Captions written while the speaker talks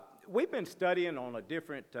We've been studying on a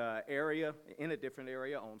different area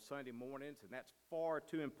on Sunday mornings, and that's far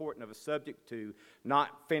too important of a subject to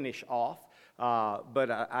not finish off.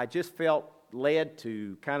 But I just felt led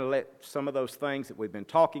to kind of let some of those things that we've been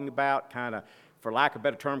talking about kind of, for lack of a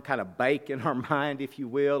better term, kind of bake in our mind, if you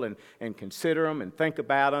will, and consider them and think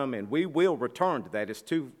about them, and we will return to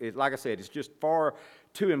that. Like I said, it's just far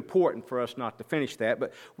too important for us not to finish that.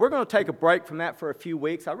 But we're going to take a break from that for a few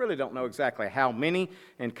weeks. I really don't know exactly how many,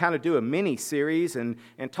 and kind of do a mini-series and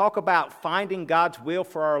talk about finding God's will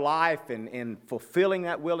for our life and fulfilling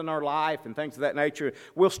that will in our life and things of that nature.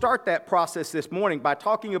 We'll start that process this morning by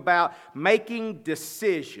talking about making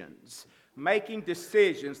decisions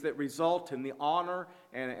that result in the honor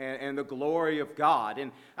and the glory of God.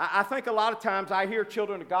 And I think a lot of times I hear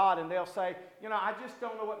children of God and they'll say, I just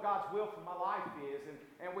don't know what God's will for my life is.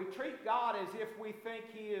 And we treat God as if we think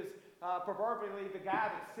He is proverbially the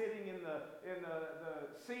guy that's sitting in the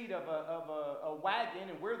seat of a wagon,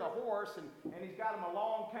 and we're the horse, and he's got him a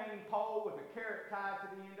long cane pole with a carrot tied to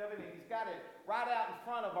the end of it, and he's got it right out in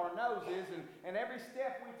front of our noses, and every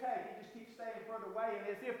step we take, he just keeps staying further away, and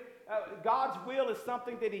as if God's will is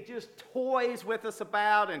something that He just toys with us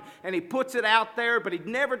about, and He puts it out there, but He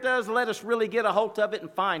never does let us really get a hold of it and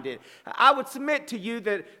find it. I would submit to you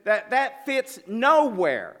that fits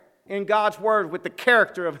nowhere in God's Word with the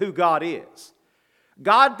character of who God is.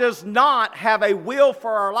 God does not have a will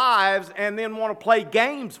for our lives and then want to play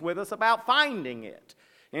games with us about finding it.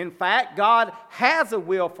 In fact, God has a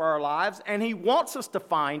will for our lives, and He wants us to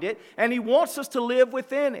find it, and He wants us to live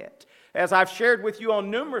within it. As I've shared with you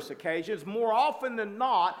on numerous occasions, more often than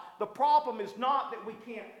not, the problem is not that we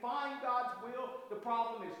can't find God's will. The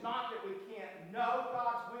problem is not that we can't know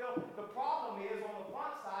God's will. The problem is, on the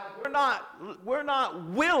front side, we're not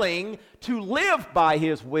willing to live by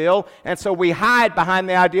His will, and so we hide behind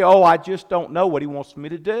the idea, I just don't know what He wants me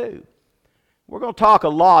to do. We're going to talk a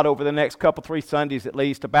lot over the next three Sundays at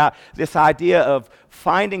least, about this idea of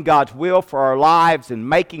finding God's will for our lives and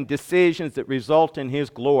making decisions that result in His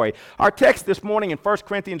glory. Our text this morning in 1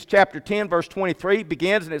 Corinthians chapter 10, verse 23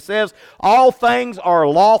 begins, and it says, "All things are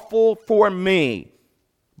lawful for me,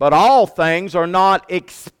 but all things are not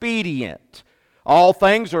expedient. All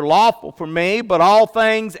things are lawful for me, but all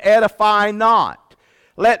things edify not.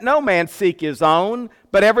 Let no man seek his own,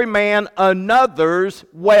 but every man another's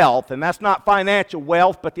wealth." And that's not financial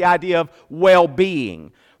wealth, but the idea of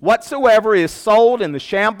well-being. "Whatsoever is sold in the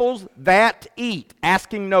shambles, that eat,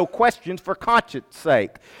 asking no questions for conscience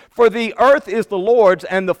sake. For the earth is the Lord's,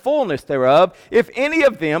 and the fullness thereof. If any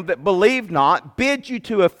of them that believe not bid you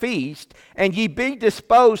to a feast, and ye be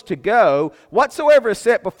disposed to go, whatsoever is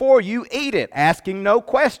set before you, eat it, asking no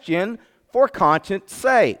question for conscience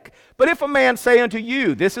sake. But if a man say unto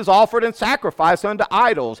you, This is offered in sacrifice unto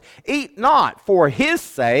idols, eat not for his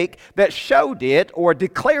sake that showed it or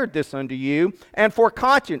declared this unto you, and for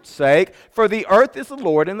conscience sake, for the earth is the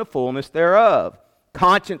Lord and the fullness thereof.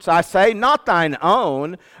 Conscience, I say, not thine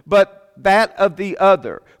own, but that of the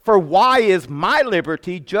other. For why is my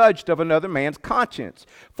liberty judged of another man's conscience?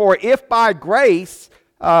 For if by grace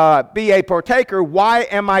be a partaker, why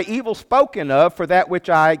am I evil spoken of for that which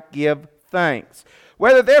I give thanks?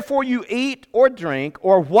 Whether therefore you eat or drink,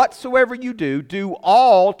 or whatsoever you do, do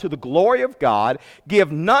all to the glory of God.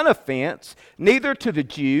 Give none offense, neither to the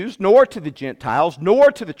Jews, nor to the Gentiles, nor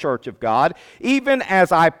to the church of God, even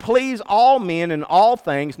as I please all men in all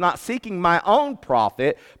things, not seeking my own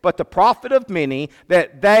profit, but the profit of many,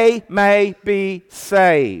 that they may be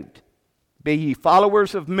saved. Be ye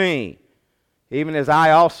followers of me, even as I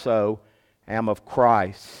also am of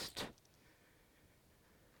Christ."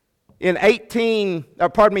 In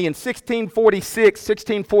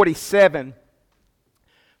 1647,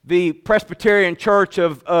 the Presbyterian Church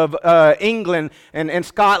of England and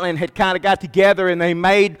Scotland had kind of got together, and they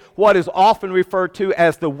made what is often referred to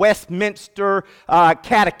as the Westminster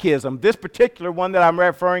Catechism. This particular one that I'm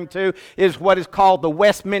referring to is what is called the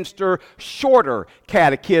Westminster Shorter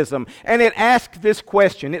Catechism. And it asks this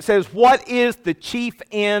question. It says, "What is the chief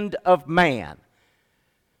end of man?"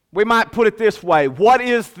 We might put it this way: what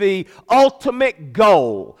is the ultimate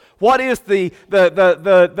goal? What is the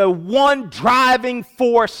one driving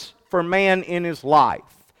force for man in his life?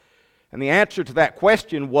 And the answer to that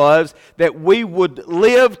question was that we would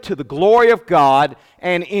live to the glory of God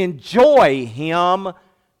and enjoy Him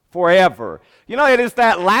forever. It is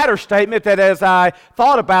that latter statement that as I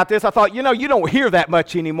thought about this, I thought, you don't hear that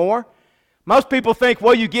much anymore. Most people think,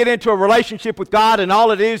 well, you get into a relationship with God and all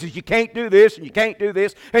it is you can't do this and you can't do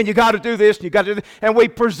this and you got to do this and you got to do this. And we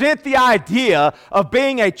present the idea of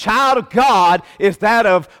being a child of God is that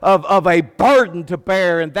of a burden to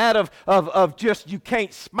bear, and that of just you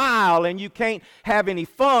can't smile and you can't have any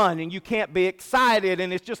fun and you can't be excited,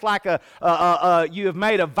 and it's just like you have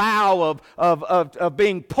made a vow of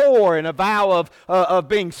being poor and a vow of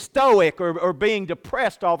being stoic or being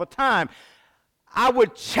depressed all the time. I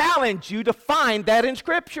would challenge you to find that in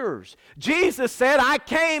Scriptures. Jesus said, I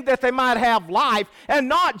came that they might have life, and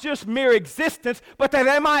not just mere existence, but that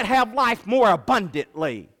they might have life more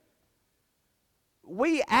abundantly.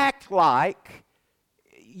 We act like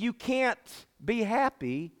you can't be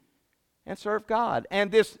happy and serve God.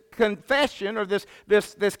 And this confession or this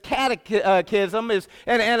catechism is,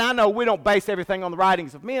 and I know we don't base everything on the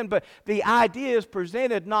writings of men, but the idea is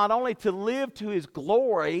presented not only to live to His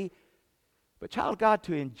glory, but child of God,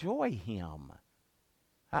 to enjoy Him.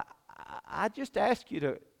 I just ask you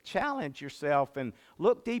to challenge yourself and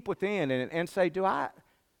look deep within and say, do I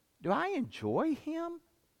enjoy Him?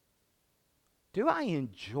 Do I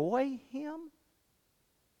enjoy Him?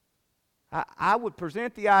 I would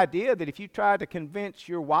present the idea that if you tried to convince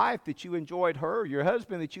your wife that you enjoyed her, your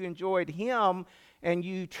husband that you enjoyed him, and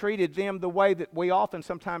you treated them the way that we often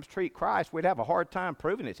sometimes treat Christ, we'd have a hard time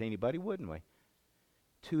proving it to anybody, wouldn't we?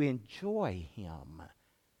 To enjoy Him.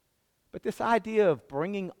 But this idea of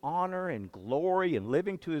bringing honor and glory and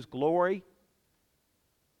living to His glory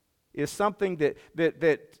is something that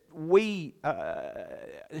we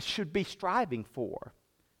should be striving for.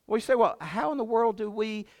 Well, you say, well, how in the world do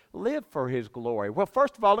we live for His glory? Well,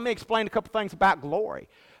 first of all, let me explain a couple things about glory.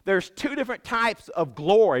 There's two different types of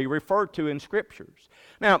glory referred to in Scriptures.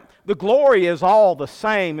 Now, the glory is all the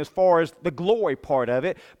same as far as the glory part of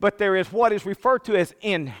it, but there is what is referred to as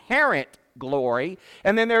inherent glory,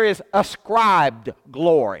 and then there is ascribed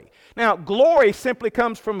glory. Now, glory simply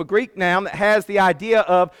comes from a Greek noun that has the idea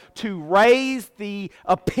of to raise the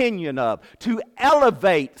opinion of, to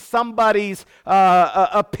elevate somebody's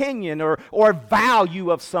opinion or value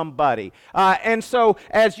of somebody. And so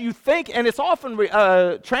as you think, and it's often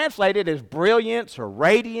translated as brilliance or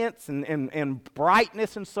radiance and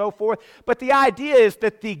brightness and so forth, but the idea is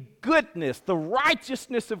that the goodness, the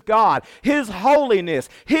righteousness of God, His holiness,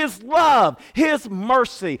 His love, His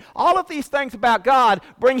mercy, all of these things about God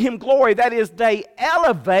bring Him glory. That is, they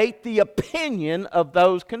elevate the opinion of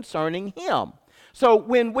those concerning Him. So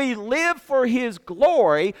when we live for His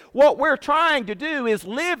glory, what we're trying to do is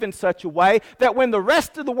live in such a way that when the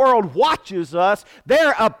rest of the world watches us,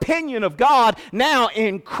 their opinion of God now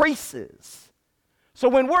increases. So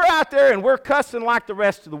when we're out there and we're cussing like the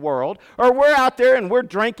rest of the world, or we're out there and we're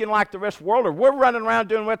drinking like the rest of the world, or we're running around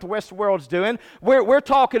doing what the rest of the world's doing, we're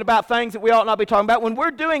talking about things that we ought not be talking about. When we're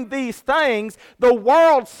doing these things, the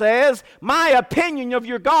world says, my opinion of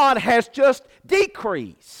your God has just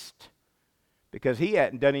decreased. Because He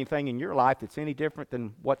hadn't done anything in your life that's any different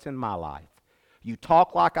than what's in my life. You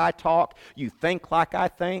talk like I talk, you think like I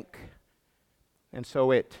think, and so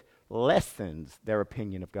it lessens their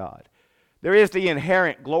opinion of God. There is the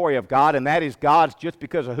inherent glory of God, and that is God's just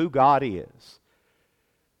because of who God is.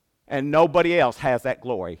 And nobody else has that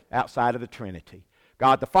glory outside of the Trinity.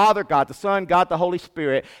 God the Father, God the Son, God the Holy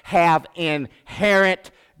Spirit have inherent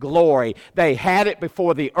glory. They had it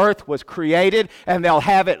before the earth was created, and they'll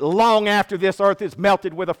have it long after this earth is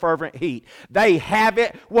melted with a fervent heat. They have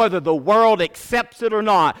it whether the world accepts it or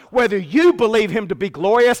not. Whether you believe Him to be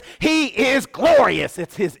glorious, He is glorious.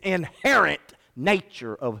 It's His inherent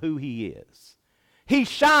nature of who He is. He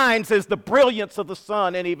shines as the brilliance of the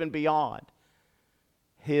sun and even beyond.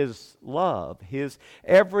 His love, His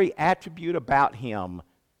every attribute about Him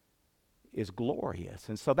is glorious.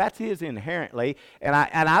 And so that's His inherently. And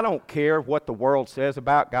I don't care what the world says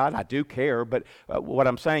about God. I do care, but what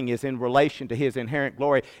I'm saying is in relation to His inherent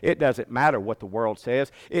glory, it doesn't matter what the world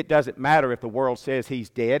says. It doesn't matter if the world says He's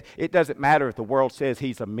dead. It doesn't matter if the world says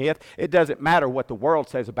He's a myth. It doesn't matter what the world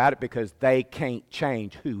says about it, because they can't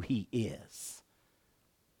change who He is.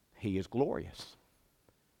 He is glorious.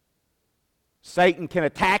 Satan can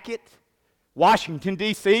attack it. Washington,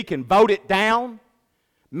 D.C. can vote it down.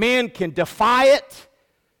 Men can defy it,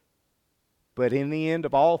 but in the end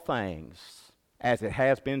of all things, as it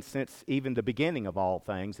has been since even the beginning of all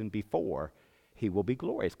things and before, He will be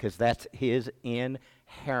glorious, because that's His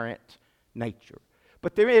inherent nature.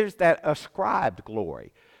 But there is that ascribed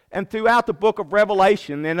glory. and throughout the book of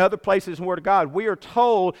Revelation and other places in the Word of God, we are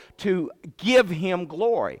told to give Him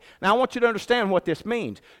glory. Now, I want you to understand what this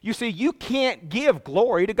means. You see, you can't give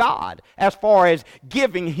glory to God as far as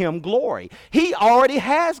giving Him glory. He already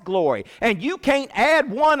has glory, and you can't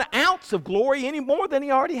add 1 ounce of glory any more than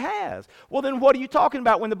He already has. Well, then what are you talking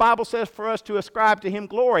about when the Bible says for us to ascribe to Him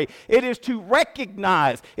glory? It is to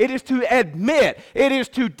recognize, it is to admit, it is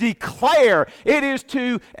to declare, it is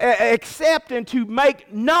to accept and to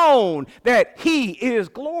make known that He is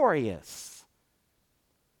glorious.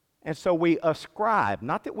 And so we ascribe,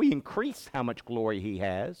 not that we increase how much glory He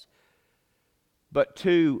has, but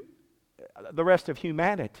to the rest of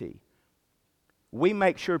humanity. We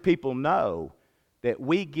make sure people know that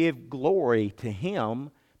we give glory to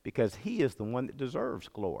Him because He is the one that deserves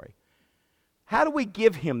glory. How do we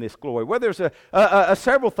give Him this glory? Well, there's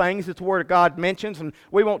several things that the Word of God mentions, and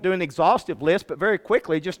we won't do an exhaustive list, but very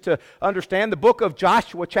quickly, just to understand, the book of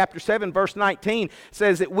Joshua, chapter 7, verse 19,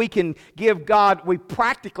 says that we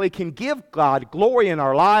practically can give God glory in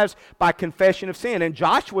our lives by confession of sin. And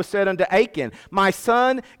Joshua said unto Achan, My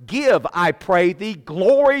son, give, I pray thee,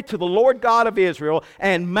 glory to the Lord God of Israel,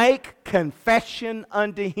 and make confession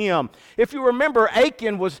unto Him. If you remember,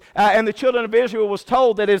 Achan and the children of Israel was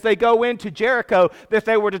told that as they go into Jericho, that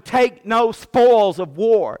they were to take no spoils of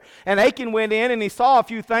war. And Achan went in and he saw a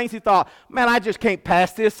few things. He thought, man, I just can't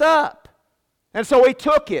pass this up. And so he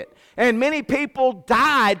took it. And many people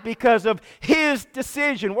died because of his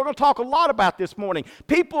decision. We're going to talk a lot about this morning.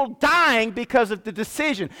 People dying because of the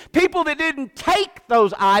decision. People that didn't take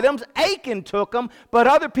those items, Achan took them, but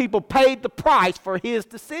other people paid the price for his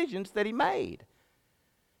decisions that he made.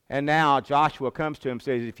 And now Joshua comes to him and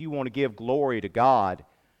says, if you want to give glory to God,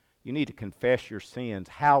 you need to confess your sins.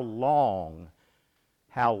 How long,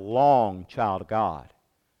 child of God,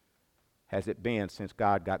 has it been since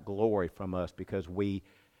God got glory from us because we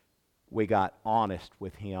got honest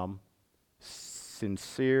with Him,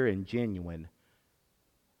 sincere and genuine,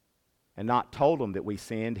 and not told Him that we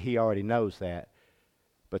sinned? He already knows that.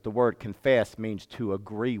 But the word confess means to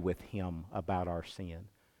agree with Him about our sin.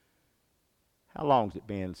 How long has it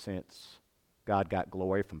been since God got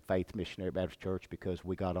glory from Faith Missionary Baptist Church because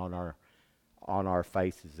we got on our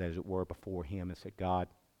faces, as it were, before Him and said, God,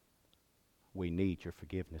 we need your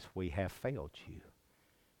forgiveness. We have failed you.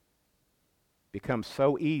 Becomes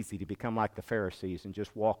so easy to become like the Pharisees and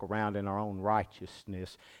just walk around in our own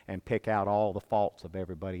righteousness and pick out all the faults of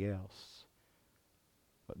everybody else.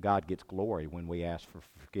 But God gets glory when we ask for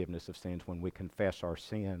forgiveness of sins, when we confess our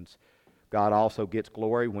sins. God also gets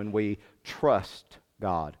glory when we trust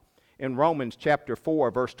God. In Romans chapter 4,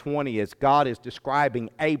 verse 20, as God is describing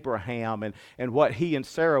Abraham and what he and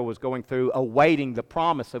Sarah was going through, awaiting the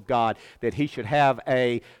promise of God that he should have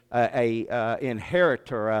a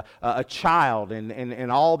inheritor, a child,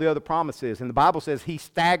 and all the other promises. And the Bible says he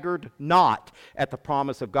staggered not at the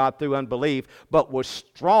promise of God through unbelief, but was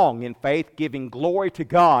strong in faith, giving glory to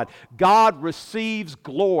God. God receives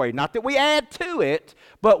glory. Not that we add to it,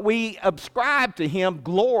 but we ascribe to Him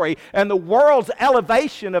glory. And the world's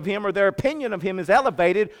elevation of Him, or their opinion of Him, is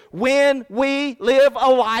elevated when we live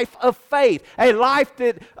a life of faith. A life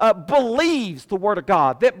that believes the Word of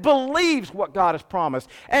God, that believes what God has promised.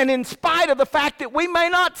 And in spite of the fact that we may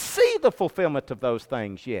not see the fulfillment of those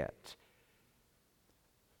things yet.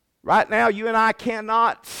 Right now, you and I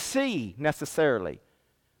cannot see necessarily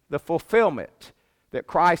the fulfillment that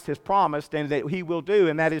Christ has promised and that He will do,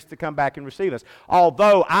 and that is to come back and receive us.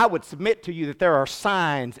 Although I would submit to you that there are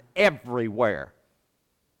signs everywhere.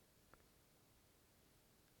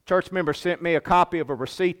 Church member sent me a copy of a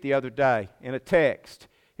receipt the other day in a text.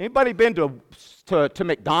 Anybody been to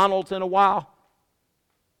McDonald's in a while?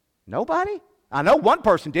 Nobody? I know one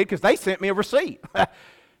person did because they sent me a receipt.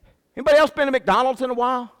 Anybody else been to McDonald's in a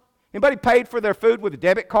while? Anybody paid for their food with a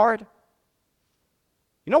debit card?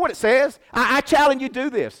 You know what it says? I challenge you to do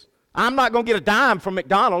this. I'm not going to get a dime from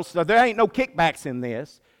McDonald's, so there ain't no kickbacks in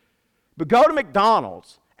this. But go to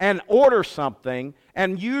McDonald's and order something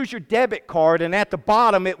and use your debit card, and at the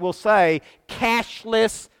bottom it will say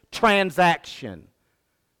cashless transaction.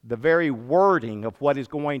 The very wording of what is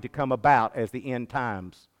going to come about as the end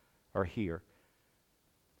times are here.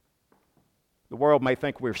 The world may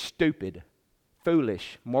think we're stupid,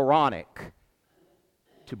 foolish, moronic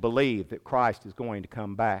to believe that Christ is going to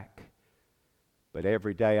come back. But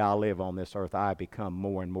every day I live on this earth, I become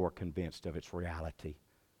more and more convinced of its reality.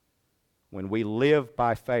 When we live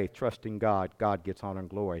by faith, trusting God, God gets honor and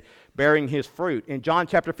glory. Bearing His fruit. In John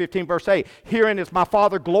chapter 15, verse 8, herein is my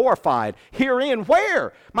Father glorified. Herein,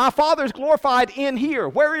 where? My Father is glorified in here.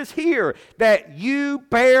 Where is here? That you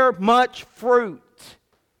bear much fruit.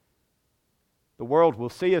 The world will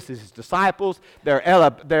see us as his disciples.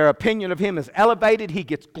 Their opinion of him is elevated. He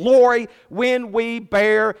gets glory when we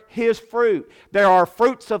bear his fruit. There are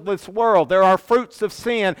fruits of this world. There are fruits of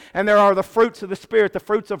sin. And there are the fruits of the Spirit, the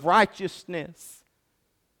fruits of righteousness.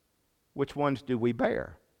 Which ones do we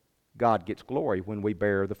bear? God gets glory when we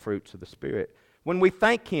bear the fruits of the Spirit. When we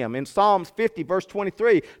thank him, in Psalms 50, verse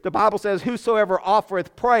 23, the Bible says, whosoever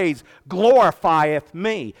offereth praise glorifieth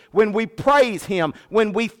me. When we praise him,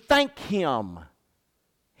 when we thank him,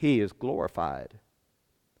 he is glorified.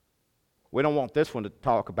 We don't want this one to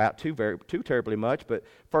talk about too terribly much, but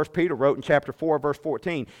 1 Peter wrote in chapter 4, verse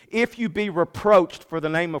 14, if you be reproached for the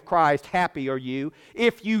name of Christ, happy are you.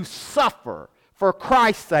 If you suffer for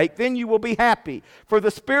Christ's sake, then you will be happy. For the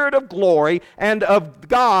Spirit of glory and of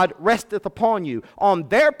God resteth upon you. On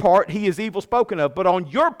their part he is evil spoken of, but on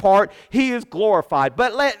your part he is glorified.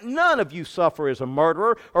 But let none of you suffer as a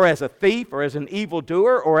murderer, or as a thief, or as an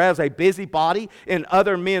evildoer, or as a busybody in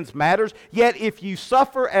other men's matters. Yet if you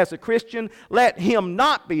suffer as a Christian, let him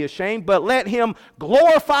not be ashamed, but let him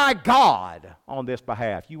glorify God on this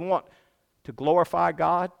behalf. You want to glorify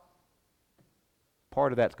God?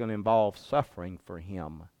 Part of that's going to involve suffering for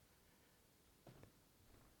him.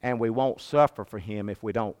 And we won't suffer for him if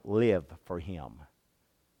we don't live for him.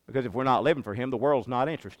 Because if we're not living for him, the world's not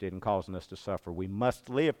interested in causing us to suffer. We must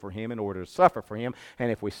live for him in order to suffer for him. And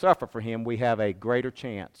if we suffer for him, we have a greater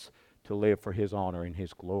chance to live for his honor and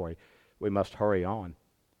his glory. We must hurry on.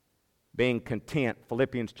 Being content,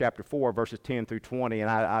 Philippians chapter 4, verses 10 through 20, and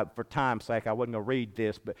I for time's sake, I wasn't going to read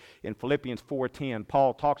this, but in Philippians 4:10,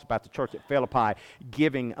 Paul talks about the church at Philippi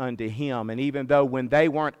giving unto him, and even though when they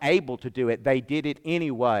weren't able to do it, they did it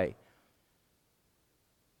anyway.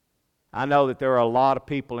 I know that there are a lot of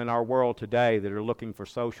people in our world today that are looking for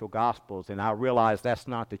social gospels, and I realize that's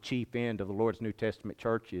not the chief end of the Lord's New Testament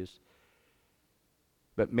churches.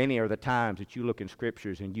 But many are the times that you look in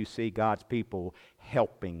Scriptures and you see God's people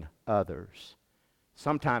helping others.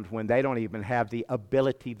 Sometimes when they don't even have the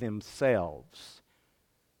ability themselves,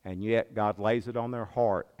 and yet God lays it on their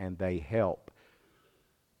heart and they help.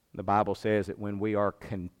 The Bible says that when we are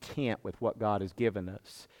content with what God has given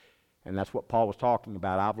us, and that's what Paul was talking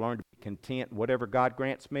about. I've learned to be content in whatever God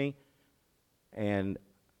grants me, and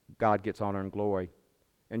God gets honor and glory.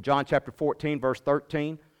 In John chapter 14, verse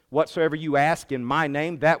 13, whatsoever you ask in my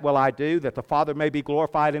name, that will I do, that the Father may be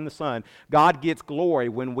glorified in the Son. God gets glory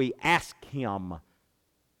when we ask him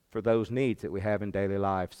for those needs that we have in daily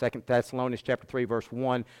life. 2 Thessalonians chapter 3, verse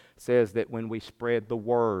 1 says that when we spread the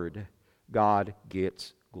word, God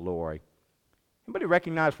gets glory. Anybody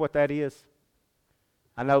recognize what that is?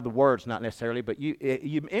 I know the word's not necessarily, but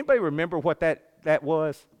anybody remember what that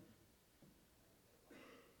was?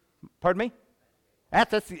 Pardon me?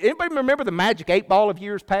 Anybody remember the magic 8-ball of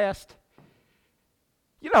years past?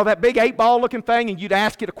 You know, that big 8-ball looking thing, and you'd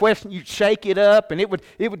ask it a question, you'd shake it up, and it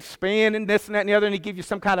would spin and this and that and the other, and it'd give you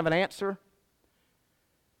some kind of an answer.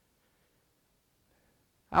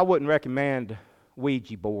 I wouldn't recommend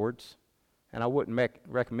Ouija boards, and I wouldn't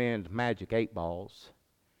recommend magic 8-balls.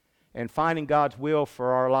 And finding God's will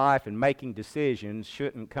for our life and making decisions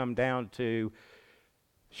shouldn't come down to,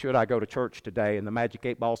 should I go to church today? And the magic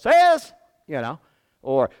 8-ball says,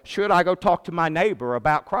 or should I go talk to my neighbor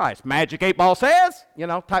about Christ? Magic 8-ball says,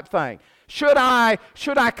 type thing. Should I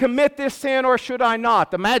commit this sin or should I not?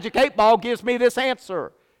 The magic 8-ball gives me this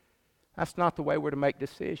answer. That's not the way we're to make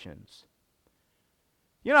decisions.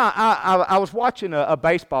 I was watching a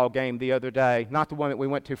baseball game the other day, not the one that we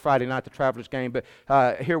went to Friday night, the Travelers game, but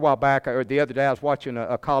here a while back, or the other day, I was watching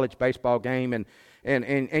a college baseball game,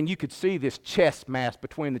 and you could see this chess match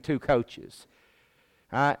between the two coaches.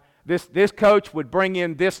 All right? This coach would bring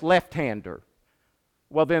in this left-hander.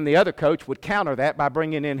 Well, then the other coach would counter that by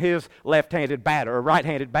bringing in his left-handed batter, or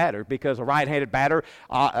right-handed batter, because a right-handed batter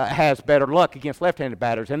has better luck against left-handed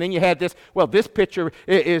batters. And then you had this pitcher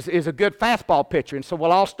is a good fastball pitcher, and so,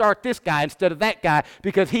 I'll start this guy instead of that guy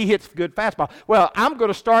because he hits good fastball. Well, I'm going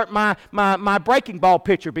to start my breaking ball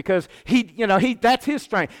pitcher because he that's his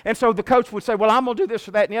strength. And so the coach would say, well, I'm going to do this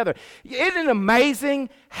or that and the other. Isn't it amazing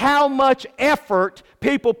how much effort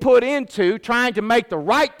people put into trying to make the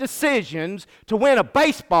right decisions to win a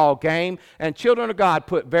baseball game, and children of God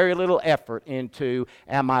put very little effort into,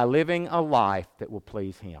 am I living a life that will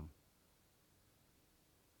please him?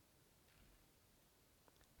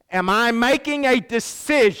 Am I making a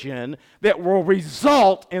decision that will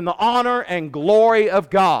result in the honor and glory of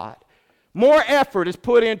God? More effort is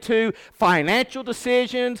put into financial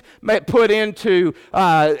decisions, put into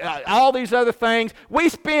all these other things. We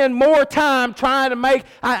spend more time trying to make,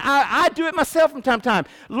 I do it myself from time to time,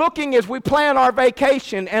 looking as we plan our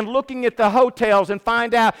vacation and looking at the hotels and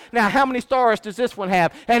find out, now how many stars does this one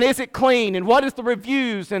have? And is it clean? And what is the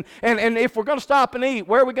reviews? And if we're going to stop and eat,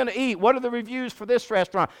 where are we going to eat? What are the reviews for this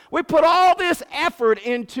restaurant? We put all this effort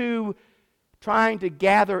into trying to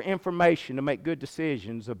gather information to make good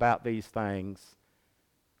decisions about these things.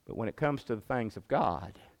 But when it comes to the things of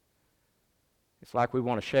God, it's like we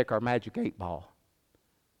want to shake our magic 8-ball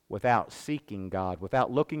without seeking God,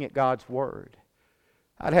 without looking at God's Word.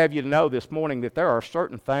 I'd have you to know this morning that there are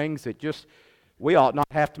certain things that just we ought not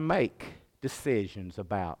have to make decisions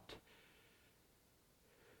about.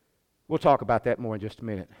 We'll talk about that more in just a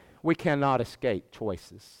minute. We cannot escape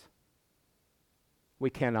choices.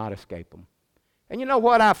 We cannot escape them. And you know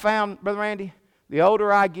what I found, Brother Randy? The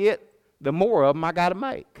older I get, the more of them I got to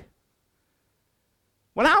make.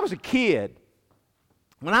 When I was a kid,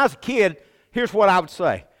 here's what I would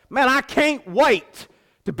say. Man, I can't wait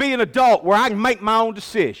to be an adult where I can make my own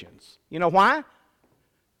decisions. You know why?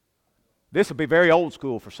 This will be very old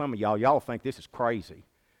school for some of y'all. Y'all think this is crazy.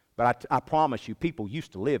 But I promise you, people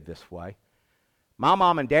used to live this way. My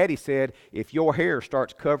mom and daddy said, if your hair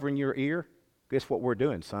starts covering your ear, guess what we're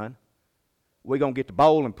doing, son? We're going to get the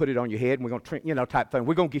bowl and put it on your head, and we're going to trim, type thing.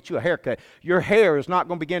 We're going to get you a haircut. Your hair is not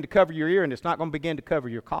going to begin to cover your ear, and it's not going to begin to cover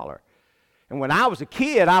your collar. And when I was a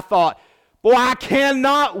kid, I thought, boy, I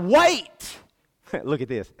cannot wait. Look at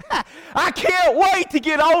this. I can't wait to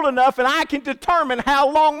get old enough, and I can determine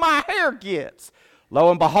how long my hair gets.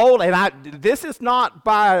 Lo and behold, this is not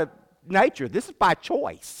by nature. This is by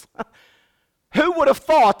choice. Who would have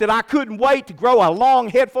thought that I couldn't wait to grow a long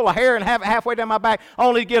head full of hair and have it halfway down my back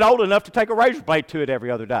only to get old enough to take a razor blade to it every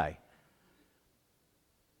other day?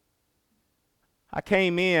 I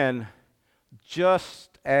came in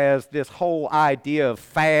just as this whole idea of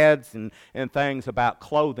fads and things about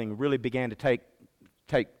clothing really began to take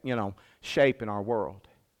shape in our world.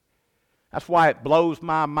 That's why it blows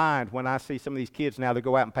my mind when I see some of these kids now that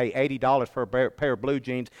go out and pay $80 for a pair of blue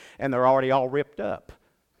jeans and they're already all ripped up.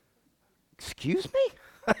 Excuse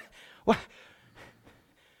me? Well,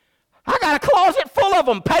 I got a closet full of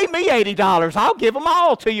them. Pay me $80. I'll give them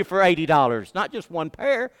all to you for $80, not just one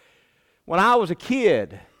pair. When I was a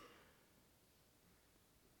kid,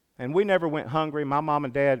 and we never went hungry, my mom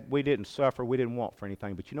and dad, we didn't suffer, we didn't want for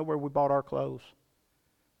anything. But you know where we bought our clothes?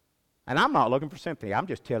 And I'm not looking for sympathy. I'm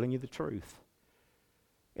just telling you the truth.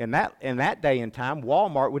 In that day and time,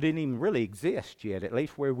 Walmart didn't even really exist yet, at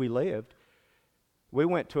least where we lived. We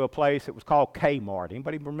went to a place that was called Kmart.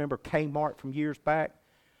 Anybody remember Kmart from years back?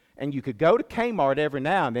 And you could go to Kmart every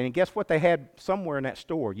now and then, and guess what they had somewhere in that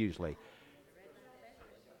store usually?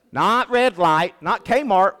 Not Red Light, not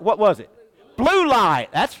Kmart. What was it? Blue Light.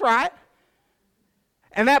 That's right.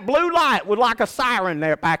 And that blue light was like a siren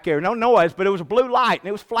there back there. No noise, but it was a blue light, and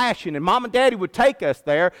it was flashing. And Mom and Daddy would take us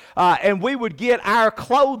there, and we would get our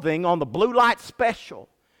clothing on the blue light special.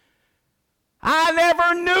 I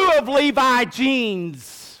never knew of Levi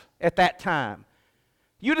jeans at that time.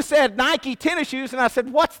 You'd have said Nike tennis shoes, and I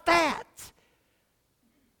said, what's that?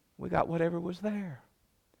 We got whatever was there.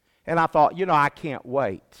 And I thought, I can't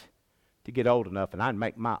wait to get old enough, and I'd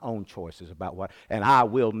make my own choices about what, and I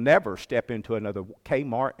will never step into another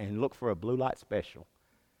Kmart and look for a blue light special.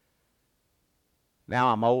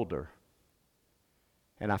 Now I'm older,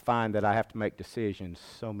 and I find that I have to make decisions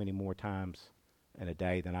so many more times in a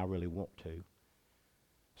day than I really want to.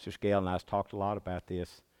 Sister Gail and I have talked a lot about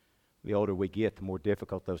this. The older we get, the more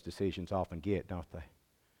difficult those decisions often get, don't they?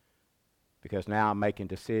 Because now I'm making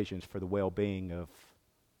decisions for the well-being of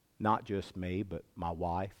not just me, but my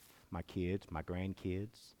wife, my kids, my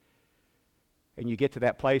grandkids. And you get to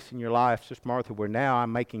that place in your life, Sister Martha, where now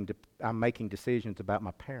I'm making decisions about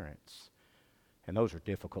my parents. And those are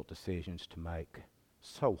difficult decisions to make.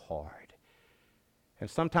 So hard. And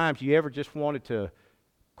sometimes you ever just wanted to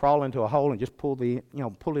crawl into a hole and just pull it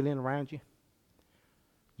in around you?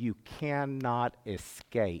 You cannot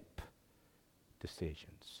escape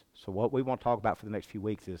decisions. So what we want to talk about for the next few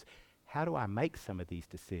weeks is, how do I make some of these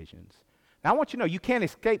decisions? Now I want you to know you can't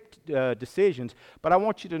escape decisions, but I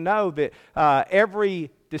want you to know that every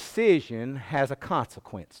decision has a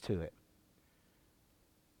consequence to it.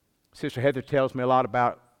 Sister Heather tells me a lot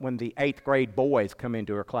about when the 8th grade boys come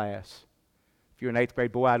into her class. If you're an 8th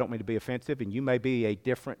grade boy, I don't mean to be offensive, and you may be a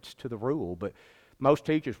difference to the rule, but most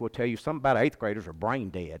teachers will tell you something about 8th graders are brain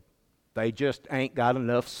dead. They just ain't got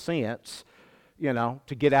enough sense,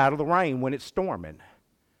 to get out of the rain when it's storming.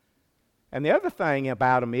 And the other thing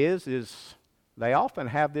about them is they often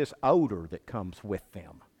have this odor that comes with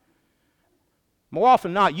them. More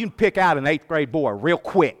often than not, you can pick out an 8th grade boy real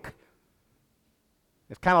quick.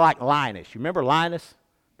 It's kind of like Linus. You remember Linus?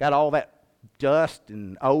 Got all that dust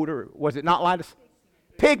and odor. Was it not Linus?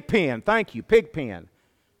 Pigpen. Thank you. Pigpen.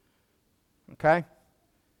 Okay?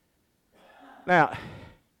 Now,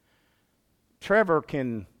 Trevor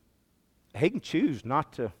can choose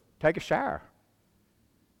not to take a shower.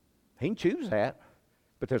 He can choose that,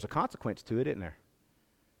 but there's a consequence to it, isn't there?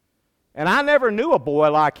 And I never knew a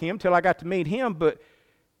boy like him till I got to meet him, but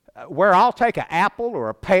where I'll take an apple or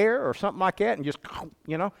a pear or something like that and just,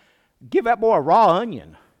 give that boy a raw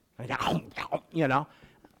onion. Now,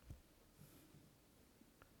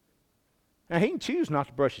 he can choose not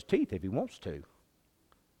to brush his teeth if he wants to,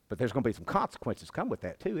 but there's going to be some consequences come with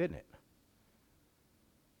that too, isn't it?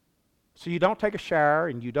 So you don't take a shower,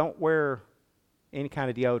 and you don't wear any kind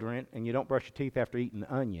of deodorant, and you don't brush your teeth after eating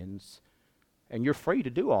onions, and you're free to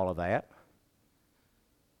do all of that,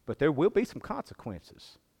 but there will be some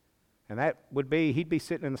consequences. And that would be, he'd be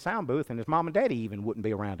sitting in the sound booth, and his mom and daddy even wouldn't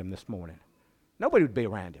be around him this morning. Nobody would be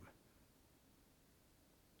around him.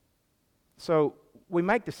 So we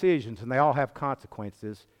make decisions, and they all have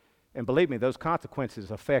consequences. And believe me, those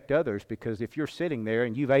consequences affect others, because if you're sitting there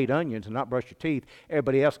and you've ate onions and not brushed your teeth,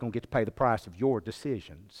 everybody else is going to get to pay the price of your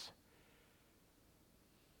decisions.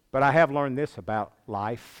 But I have learned this about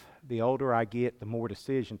life. The older I get, the more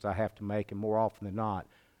decisions I have to make, and more often than not,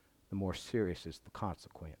 the more serious is the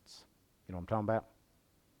consequence. You know what I'm talking about?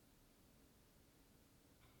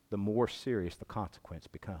 The more serious the consequence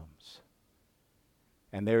becomes.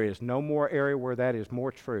 And there is no more area where that is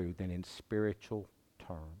more true than in spiritual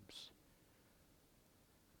terms.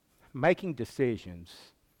 Making decisions.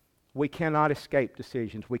 We cannot escape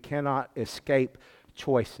decisions. We cannot escape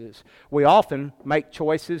choices. We often make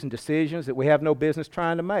choices and decisions that we have no business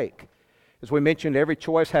trying to make. As we mentioned, every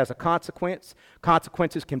choice has a consequence.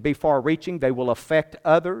 Consequences can be far-reaching. They will affect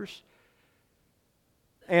others.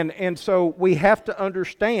 And so we have to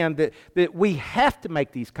understand that we have to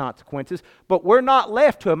make these consequences, but we're not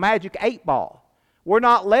left to a magic 8-ball. We're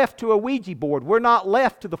not left to a Ouija board. We're not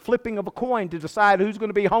left to the flipping of a coin to decide who's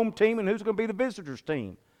going to be home team and who's going to be the visitors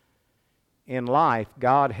team. In life,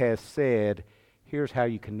 God has said, here's how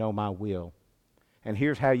you can know my will. And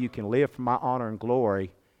here's how you can live for my honor and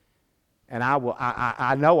glory. And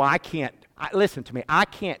I know I can't, listen to me, I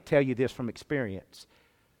can't tell you this from experience,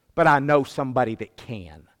 but I know somebody that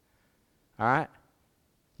can. All right?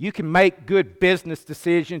 You can make good business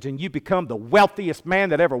decisions and you become the wealthiest man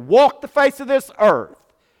that ever walked the face of this earth.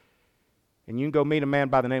 And you can go meet a man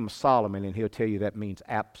by the name of Solomon and he'll tell you that means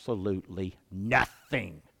absolutely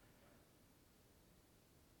nothing.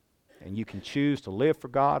 And you can choose to live for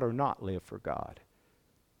God or not live for God.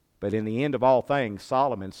 But in the end of all things,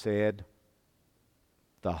 Solomon said,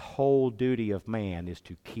 the whole duty of man is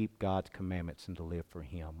to keep God's commandments and to live for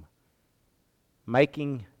Him.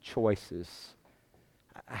 Making choices.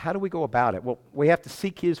 How do we go about it? Well, we have to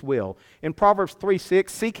seek His will. In Proverbs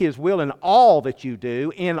 3:6, seek His will in all that you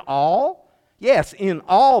do. In all? Yes, in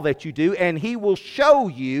all that you do, and He will show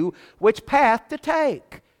you which path to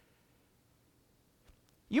take.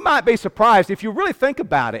 You might be surprised if you really think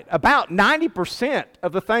about it. About 90%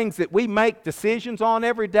 of the things that we make decisions on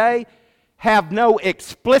every day have no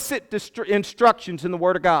explicit instructions in the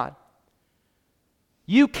Word of God.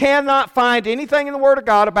 You cannot find anything in the Word of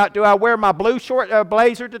God about, do I wear my blue short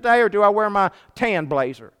blazer today or do I wear my tan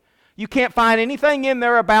blazer? You can't find anything in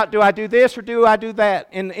there about, do I do this or do I do that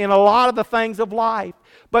in a lot of the things of life.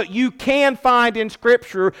 But you can find in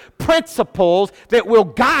Scripture principles that will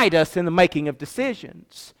guide us in the making of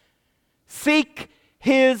decisions. Seek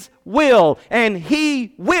His will, and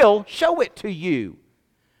He will show it to you.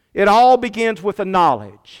 It all begins with a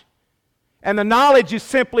knowledge. And the knowledge is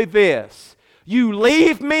simply this. You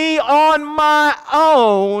leave me on my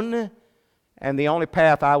own, and the only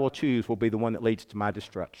path I will choose will be the one that leads to my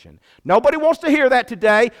destruction. Nobody wants to hear that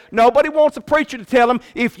today. Nobody wants a preacher to tell them,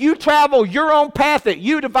 if you travel your own path that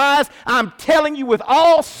you devise, I'm telling you with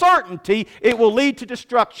all certainty, it will lead to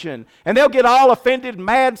destruction. And they'll get all offended and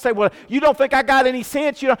mad and say, well, you don't think I got any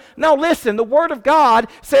sense? No, listen, the Word of God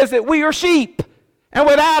says that we are sheep. And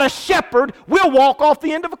without a shepherd, we'll walk off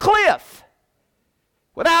the end of a cliff.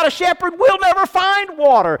 Without a shepherd, we'll never find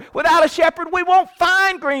water. Without a shepherd, we won't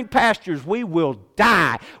find green pastures. We will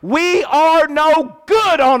die. We are no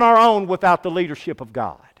good on our own without the leadership of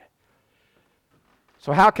God.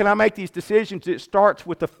 So how can I make these decisions? It starts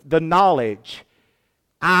with the knowledge.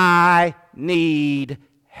 I need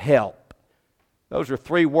help. Those are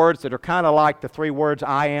three words that are kind of like the three words,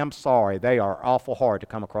 I am sorry. They are awful hard to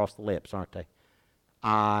come across the lips, aren't they?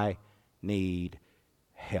 I need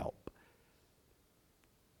help.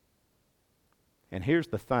 And here's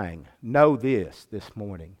the thing. Know this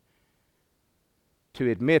morning. To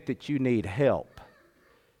admit that you need help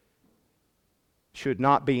should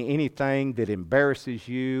not be anything that embarrasses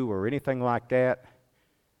you or anything like that,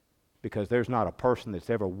 because there's not a person that's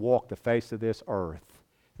ever walked the face of this earth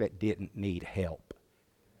that didn't need help.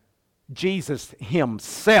 Jesus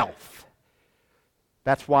himself.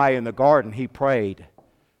 That's why in the garden he prayed.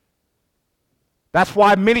 That's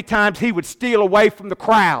why many times he would steal away from the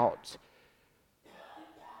crowds.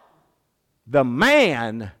 The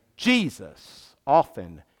man, Jesus,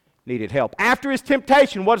 often needed help. After his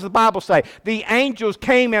temptation, what does the Bible say? The angels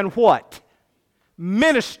came and what?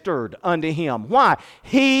 Ministered unto him. Why?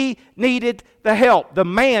 He needed the help. The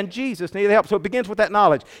man, Jesus, needed help. So it begins with that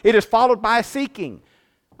knowledge. It is followed by seeking.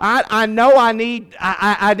 I know I need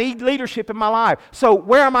leadership in my life. So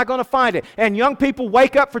where am I going to find it? And young people,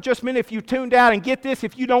 wake up for just a minute if you tuned out and get this,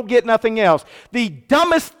 if you don't get nothing else. The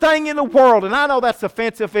dumbest thing in the world, and I know that's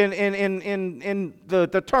offensive in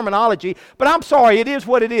the terminology, but I'm sorry, it is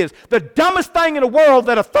what it is. The dumbest thing in the world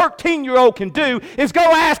that a 13-year-old can do is go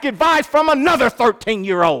ask advice from another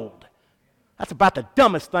 13-year-old. That's about the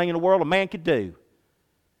dumbest thing in the world a man could do.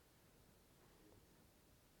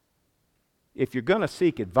 If you're going to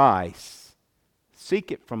seek advice,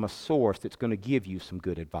 seek it from a source that's going to give you some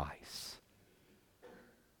good advice.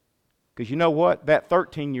 Because you know what? That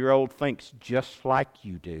 13-year-old thinks just like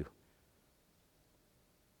you do.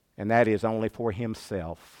 And that is only for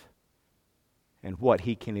himself and what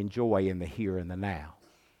he can enjoy in the here and the now.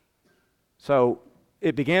 So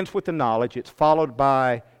it begins with the knowledge, it's followed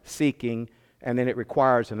by seeking, and then it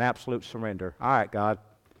requires an absolute surrender. All right, God,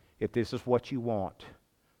 if this is what you want,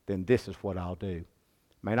 then this is what I'll do.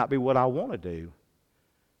 May not be what I want to do,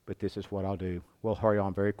 but this is what I'll do. We'll hurry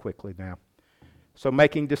on very quickly now. So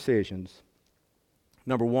making decisions.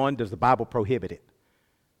 Number one, does the Bible prohibit it?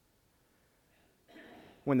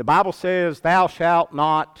 When the Bible says, thou shalt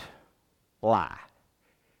not lie,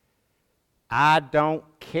 I don't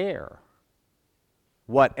care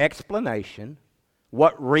what explanation,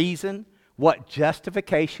 what reason, what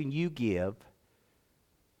justification you give.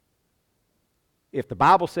 If the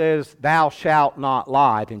Bible says, thou shalt not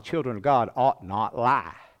lie, then children of God ought not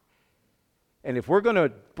lie. And if we're going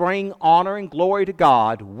to bring honor and glory to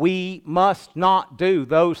God, we must not do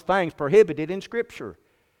those things prohibited in Scripture.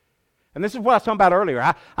 And this is what I was talking about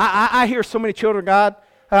earlier. I hear so many children of God,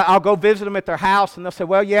 I'll go visit them at their house, and they'll say,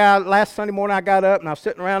 well, yeah, last Sunday morning I got up, and I was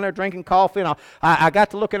sitting around there drinking coffee, and I got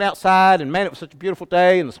to looking outside, and man, it was such a beautiful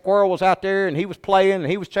day, and the squirrel was out there, and he was playing, and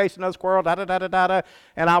he was chasing another squirrel, da-da-da-da-da-da,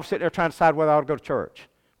 and I was sitting there trying to decide whether I ought to go to church.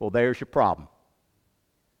 Well, there's your problem.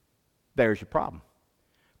 There's your problem.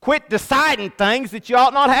 Quit deciding things that you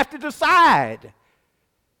ought not have to decide.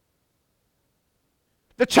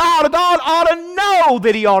 The child of God ought to know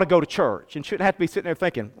that he ought to go to church, and shouldn't have to be sitting there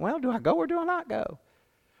thinking, well, do I go or do I not go?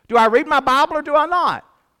 Do I read my Bible or do I not?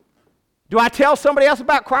 Do I tell somebody else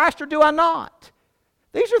about Christ or do I not?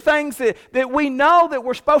 These are things that we know that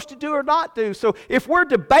we're supposed to do or not do. So if we're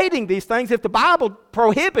debating these things, if the Bible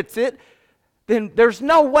prohibits it, then there's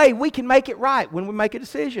no way we can make it right when we make a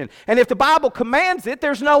decision. And if the Bible commands it,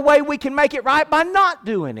 there's no way we can make it right by not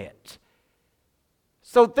doing it.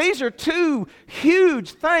 So these are two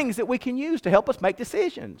huge things that we can use to help us make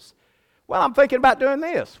decisions. Well, I'm thinking about doing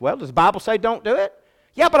this. Well, does the Bible say don't do it?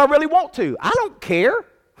 Yeah, but I really want to. I don't care.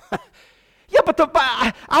 Yeah, but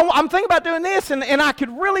I'm thinking about doing this, and I could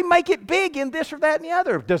really make it big in this or that and the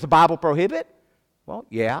other. Does the Bible prohibit? Well,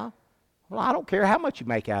 yeah. Well, I don't care how much you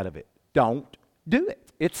make out of it. Don't do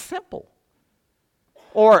it. It's simple.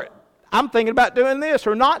 Or I'm thinking about doing this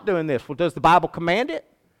or not doing this. Well, does the Bible command it?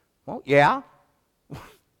 Well, yeah.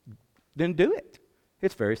 Then do it.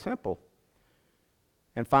 It's very simple.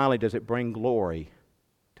 And finally, does it bring glory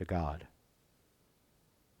to God?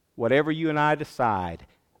 Whatever you and I decide,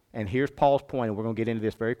 and here's Paul's point, and we're going to get into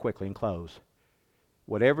this very quickly and close.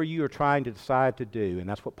 Whatever you are trying to decide to do, and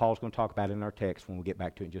that's what Paul's going to talk about in our text when we get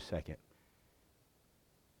back to it in just a second.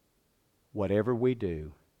 Whatever we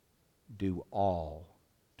do, do all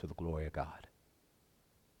to the glory of God.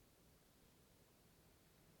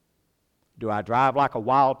 Do I drive like a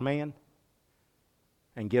wild man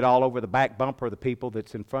and get all over the back bumper of the people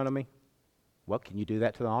that's in front of me? Well, can you do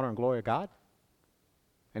that to the honor and glory of God?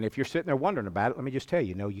 And if you're sitting there wondering about it, let me just tell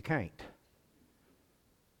you, no, you can't.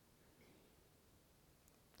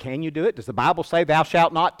 Can you do it? Does the Bible say thou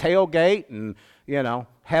shalt not tailgate and,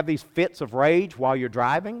 have these fits of rage while you're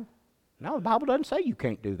driving? No, the Bible doesn't say you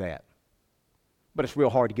can't do that. But it's real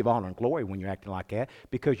hard to give honor and glory when you're acting like that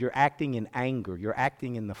because you're acting in anger. You're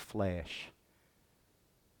acting in the flesh.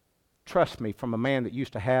 trust me, from a man that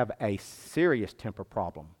used to have a serious temper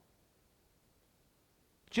problem.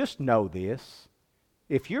 Just know this.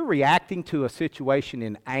 If you're reacting to a situation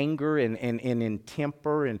in anger and in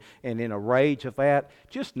temper and in a rage of that,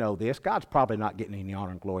 just know this. God's probably not getting any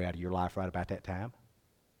honor and glory out of your life right about that time.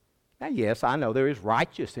 Now, yes, I know there is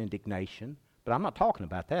righteous indignation, but I'm not talking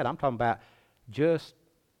about that. I'm talking about just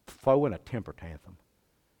throwing a temper tantrum.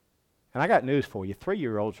 And I got news for you.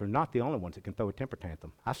 3-year-olds are not the only ones that can throw a temper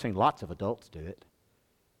tantrum. I've seen lots of adults do it.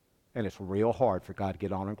 And it's real hard for God to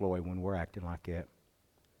get honor and glory when we're acting like that.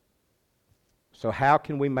 So how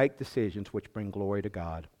can we make decisions which bring glory to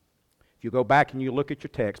God? If you go back and you look at your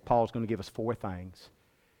text, Paul's going to give us 4 things.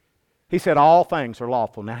 He said all things are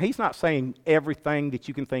lawful. Now, he's not saying everything that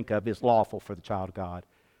you can think of is lawful for the child of God.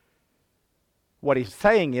 What he's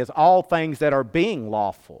saying is all things that are being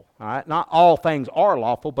lawful. All right? Not all things are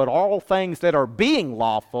lawful, but all things that are being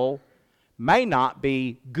lawful may not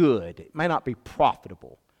be good. It may not be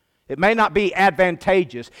profitable. It may not be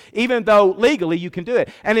advantageous, even though legally you can do it.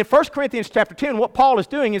 And in 1 Corinthians chapter 10, what Paul is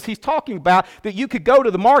doing is he's talking about that you could go to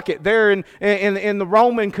the market there in the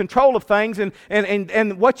Roman control of things,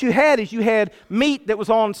 and what you had is you had meat that was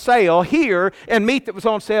on sale here and meat that was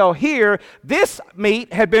on sale here. This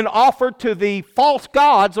meat had been offered to the false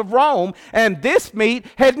gods of Rome, and this meat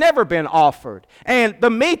had never been offered. And the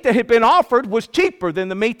meat that had been offered was cheaper than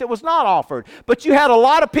the meat that was not offered. But you had a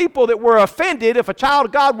lot of people that were offended if a child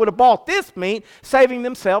of God would have bought this meat, saving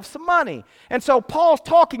themselves some money. And so Paul's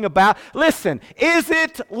talking about, listen, is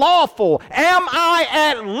it lawful? Am I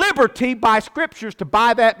at liberty by Scriptures to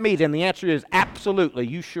buy that meat? And the answer is absolutely,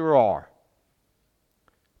 you sure are.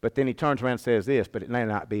 But then he turns around and says this, but it may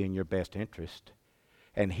not be in your best interest.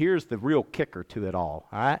 And here's the real kicker to it all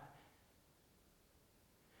right?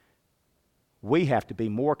 We have to be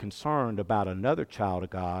more concerned about another child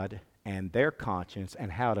of God and their conscience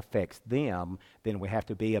and how it affects them than we have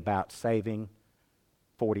to be about saving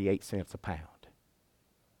 48 cents a pound.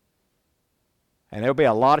 And there'll be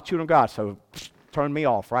a lot of children of God, so turn me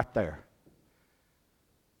off right there.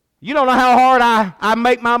 You don't know how hard I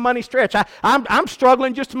make my money stretch. I'm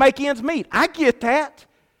struggling just to make ends meet. I get that.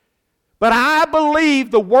 But I believe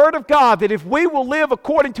the Word of God that if we will live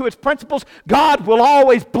according to its principles, God will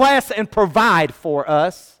always bless and provide for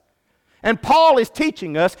us. And Paul is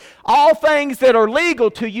teaching us all things that are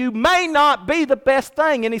legal to you may not be the best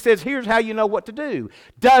thing. And he says, here's how you know what to do.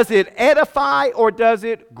 Does it edify or does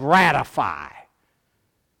it gratify?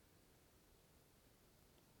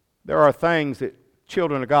 There are things that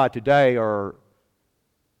children of God today are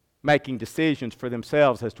making decisions for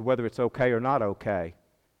themselves as to whether it's okay or not okay.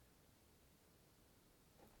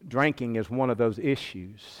 Drinking is one of those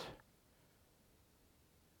issues.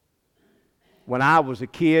 When I was a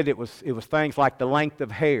kid, it was things like the length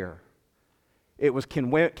of hair. It was can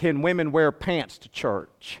women wear pants to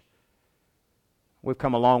church? We've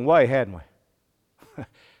come a long way, hadn't we?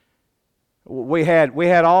 we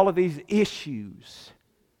had all of these issues.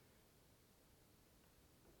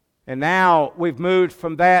 And now we've moved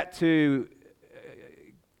from that to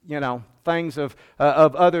things of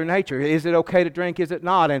other nature. Is it okay to drink? Is it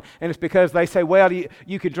not? And it's because they say, well,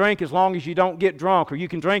 you can drink as long as you don't get drunk, or you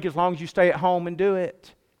can drink as long as you stay at home and do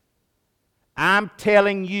it. I'm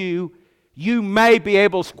telling you, you may be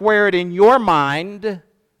able to square it in your mind.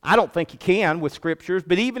 I don't think you can with Scriptures,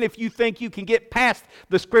 but even if you think you can get past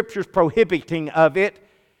the Scriptures prohibiting of it,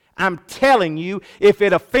 I'm telling you, if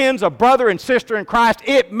it offends a brother and sister in Christ,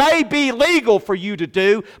 it may be legal for you to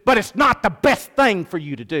do, but it's not the best thing for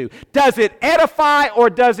you to do. Does it edify or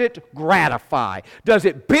does it gratify? Does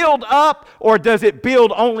it build up or does it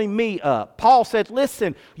build only me up? Paul said,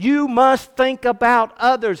 listen, you must think about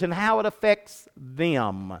others and how it affects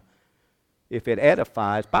them. If it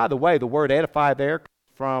edifies, by the way, the word edify there comes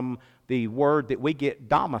from the word that we get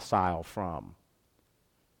domicile from.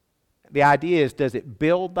 The idea is, does it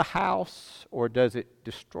build the house or does it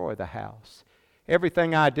destroy the house?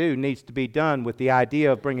 Everything I do needs to be done with the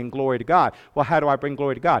idea of bringing glory to God. Well, how do I bring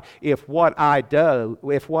glory to God? If what I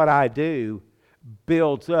do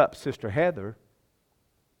builds up Sister Heather,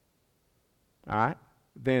 all right,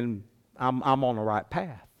 then I'm on the right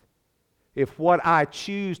path. If what I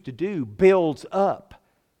choose to do builds up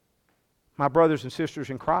my brothers and sisters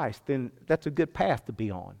in Christ, then that's a good path to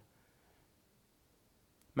be on.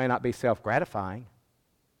 May not be self-gratifying.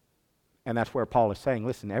 And that's where Paul is saying,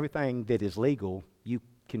 listen, everything that is legal, you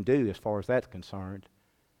can do as far as that's concerned,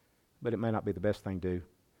 but it may not be the best thing to do.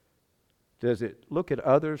 Does it look at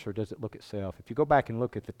others or does it look at self? If you go back and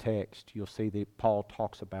look at the text, you'll see that Paul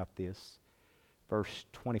talks about this. Verse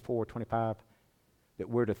 24, 25, that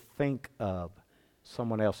we're to think of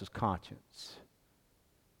someone else's conscience.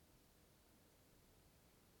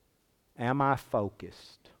 am I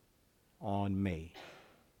focused on me?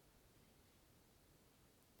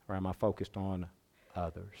 Or am I focused on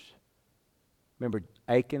others? Remember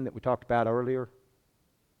Achan that we talked about earlier?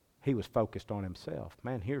 He was focused on himself.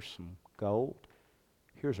 Man, here's some gold.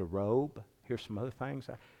 Here's a robe. Here's some other things.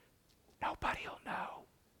 Nobody will know.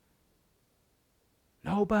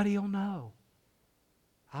 Nobody will know.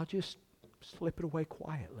 I'll just slip it away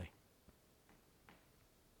quietly.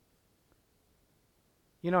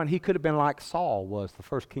 You know, and he could have been like Saul was, the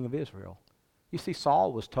first king of Israel. You see,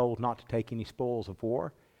 Saul was told not to take any spoils of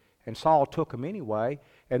war, and Saul took them anyway.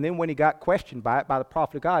 And then when he got questioned by it by the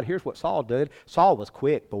prophet of God, here's what Saul did. Saul was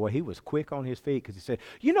quick, boy. He was quick on his feet because he said,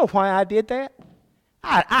 you know why I did that?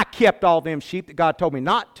 I kept all them sheep that God told me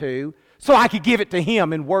not to so I could give it to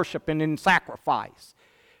him in worship and in sacrifice.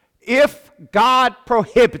 If God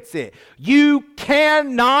prohibits it, you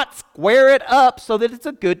cannot square it up so that it's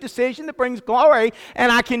a good decision that brings glory.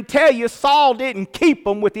 And I can tell you, Saul didn't keep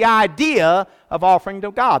them with the idea of offering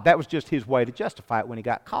to God. That was just his way to justify it when he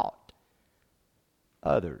got caught.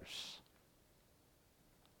 Others.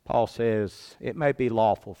 Paul says, it may be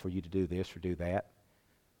lawful for you to do this or do that.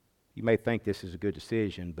 You may think this is a good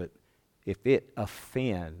decision, but if it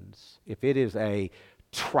offends, if it is a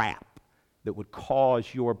trap that would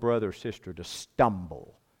cause your brother or sister to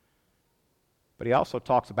stumble. But he also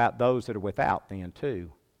talks about those that are without then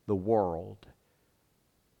too, the world.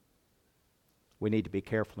 We need to be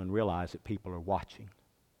careful and realize that people are watching.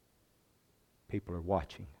 People are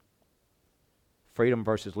watching. Freedom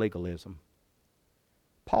versus legalism.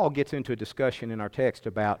 Paul gets into a discussion in our text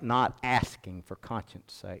about not asking for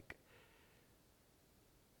conscience sake.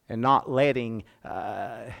 And not letting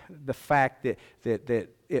the fact that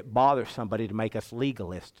it bothers somebody to make us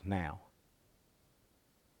legalist now.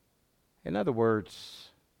 In other words,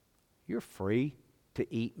 you're free to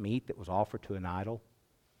eat meat that was offered to an idol.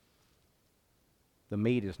 The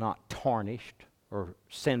meat is not tarnished or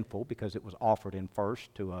sinful because it was offered in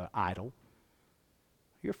first to an idol.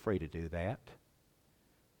 You're free to do that.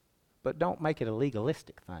 But don't make it a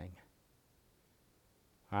legalistic thing.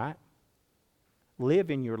 All right?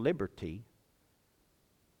 Live in your liberty.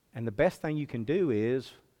 And the best thing you can do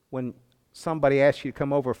is when somebody asks you to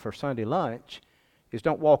come over for Sunday lunch is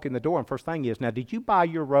don't walk in the door and first thing is, now did you buy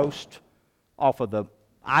your roast off of the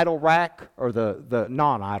idol rack or the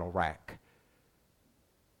non-idol rack?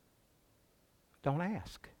 Don't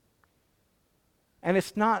ask. And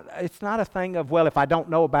it's not a thing of, well, if I don't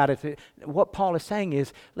know about it. What Paul is saying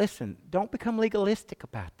is, listen, don't become legalistic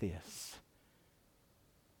about this.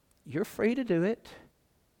 You're free to do it.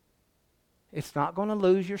 It's not going to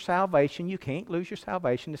lose your salvation. You can't lose your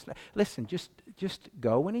salvation. Listen, just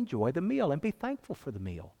go and enjoy the meal and be thankful for the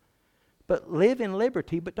meal. But live in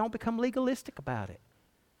liberty, but don't become legalistic about it.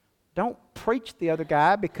 Don't preach the other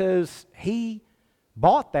guy because he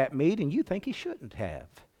bought that meat and you think he shouldn't have.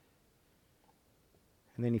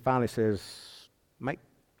 And then he finally says, make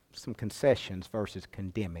some concessions versus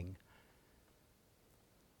condemning.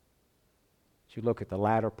 As you look at the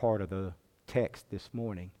latter part of the text this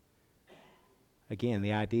morning, again,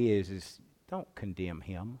 the idea is don't condemn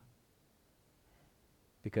him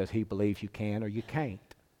because he believes you can or you can't.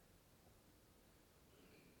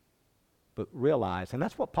 But realize, and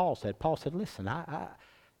that's what Paul said. Paul said, listen,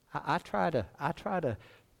 I try to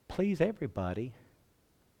please everybody,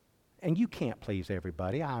 and you can't please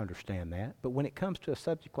everybody. I understand that. But when it comes to a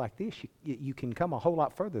subject like this, you can come a whole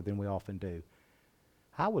lot further than we often do.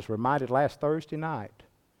 I was reminded last Thursday night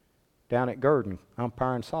down at Gurdon,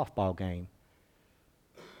 umpiring softball game.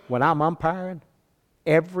 When I'm umpiring,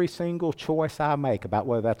 every single choice I make about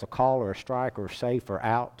whether that's a call or a strike or safe or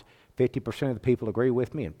out, 50% of the people agree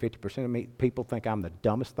with me and 50% of people think I'm the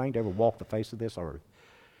dumbest thing to ever walk the face of this earth.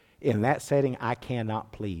 In that setting, I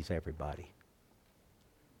cannot please everybody.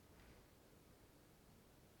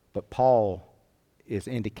 But Paul is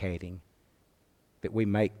indicating that we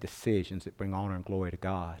make decisions that bring honor and glory to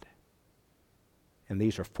God. And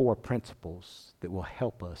these are 4 principles that will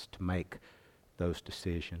help us to make those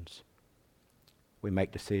decisions. We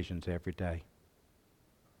make decisions every day.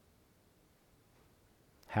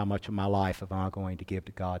 How much of my life am I going to give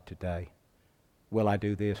to God today? Will I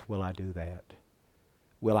do this? Will I do that?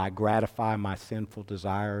 Will I gratify my sinful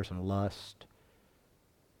desires and lust?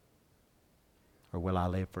 Or will I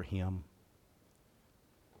live for Him?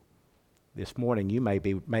 This morning you may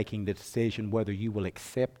be making the decision whether you will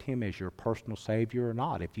accept Him as your personal Savior or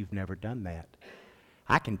not if you've never done that.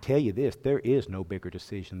 I can tell you this, there is no bigger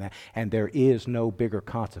decision than that, and there is no bigger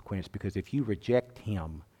consequence, because if you reject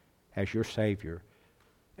Him as your Savior,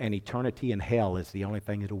 an eternity in hell is the only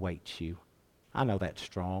thing that awaits you. I know that's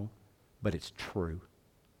strong, but it's true.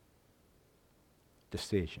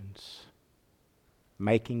 decisions.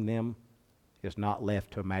 Making them is not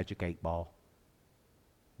left to a magic 8-ball.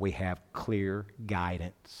 We have clear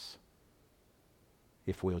guidance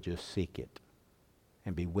if we'll just seek it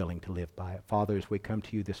and be willing to live by it. Father, as we come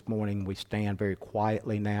to you this morning, we stand very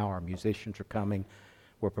quietly now. Our musicians are coming.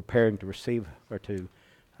 We're preparing to receive or to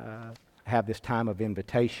have this time of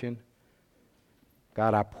invitation.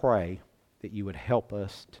 God, I pray that you would help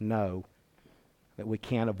us to know that we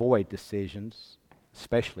can't avoid decisions,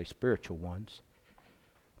 especially spiritual ones,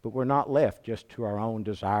 but we're not left just to our own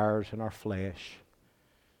desires and our flesh.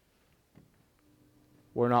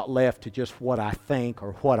 We're not left to just what I think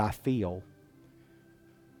or what I feel.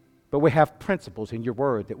 But we have principles in your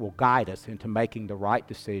word that will guide us into making the right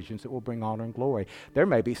decisions that will bring honor and glory. There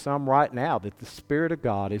may be some right now that the Spirit of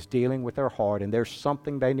God is dealing with their heart and there's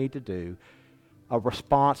something they need to do, a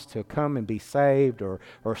response to come and be saved or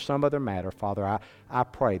some other matter. Father, I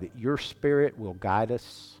pray that your Spirit will guide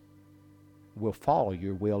us, will follow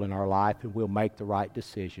your will in our life, and we'll make the right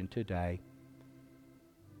decision today.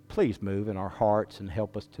 Please move in our hearts and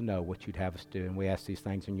help us to know what you'd have us do. And we ask these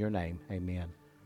things in your name. Amen.